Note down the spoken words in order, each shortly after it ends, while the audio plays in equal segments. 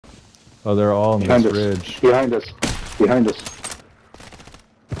Oh, they're all on Behind this us. ridge. Behind us. Behind us.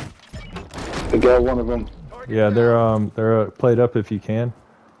 I got one of them. Yeah, they're played up if you can.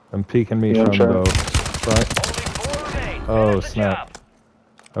 I'm peeking me Yeah, from sure. the front. Oh snap.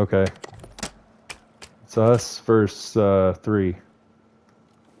 Okay. It's us versus 3.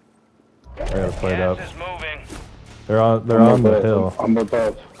 I gotta play it up. They're on the hill. I'm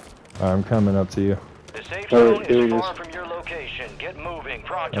above. I'm coming up to you. The safe Oh, zone here is he far is. from your location. Get moving,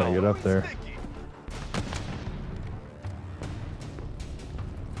 Gotta pronto. get up there.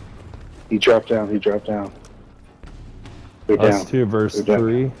 He dropped down. He dropped down. They're Us down. 2 versus They're down.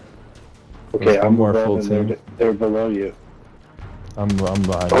 3. Okay, There's one I'm more above full and team. they're below you. I'm behind.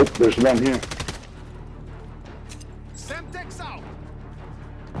 Oh, there's one here. Semtex out.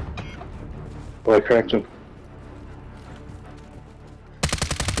 Oh, I cracked him.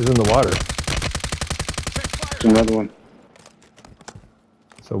 He's in the water. There's another one.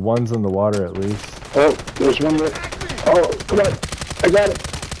 So one's in the water at least. Oh, there's one there. Oh, come on. I got it.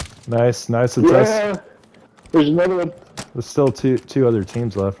 Nice, nice. It's us. Yeah. There's another one. There's still two other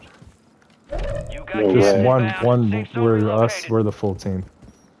teams left. You got No Just way. one. Safe zone We're relocated. we're the full team.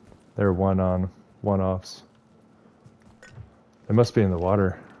 They're one on, one offs. They must be in the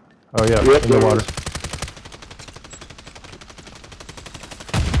water. Oh yeah, Yep, in the there water. is.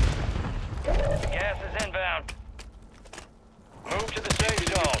 Gas is inbound. Move to the safe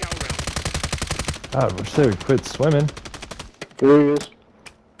zone. God, I wish they would quit swimming. There he is.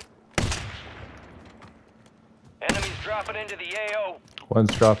 Enemies dropping into the AO.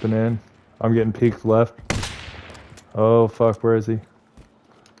 One's dropping in. I'm getting peeked left. Oh fuck, where is he?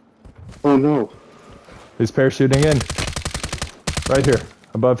 Oh no. He's parachuting in. Right here,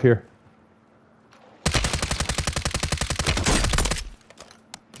 above here.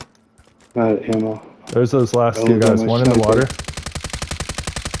 Not at ammo. There's those last Oh, two got guys. my One in the sniper. water.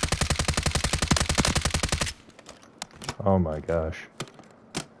 Oh my gosh.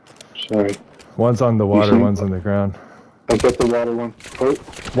 Sorry. One's on the water, see- one's on the ground. I got the water one. Oh.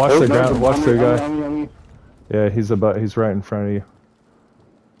 Watch Oh, the no, ground, watch on the me, guy. on me. Yeah, he's right in front of you.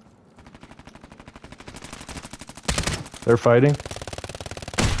 They're fighting.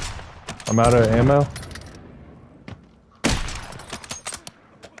 I'm out of ammo.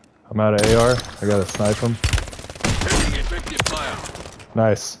 I'm out of AR. I gotta snipe him.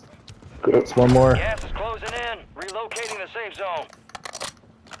 Nice. Good. It's one more. Gas is closing in. Relocating the safe zone.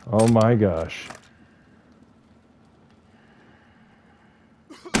 Oh my gosh.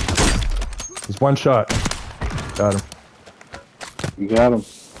 There's one shot. Got him. You got him.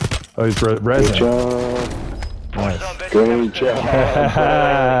 Oh, he's Good resin. job. Nice. Good job.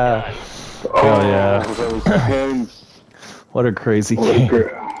 Hell yeah. That was intense. What a crazy What a game.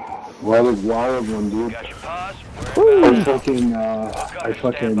 what a wild one, dude. Got your pause. I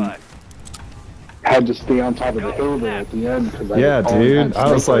fucking had to stay on top of the hill there at the end because Yeah, dude.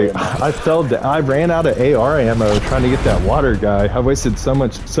 I was like, I fell down. I ran out of AR ammo trying to get that water guy. I wasted so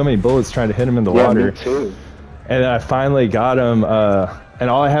many bullets trying to hit him in the water. Me too. And I finally got him, and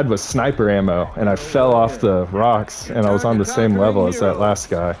all I had was sniper ammo, and I fell off the rocks, and I was on the same level as that last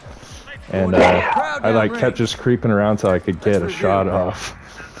guy. And I like kept just creeping around till I could get a shot off.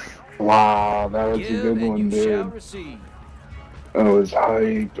 Wow, that was a good one, dude. I was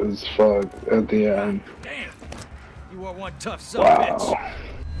hype as fuck at the end. Damn. You are one tough son of a Wow.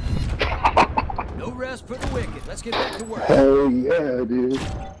 bitch. No rest for the wicked. Let's get back to work. Hell yeah, dude.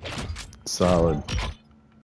 Solid.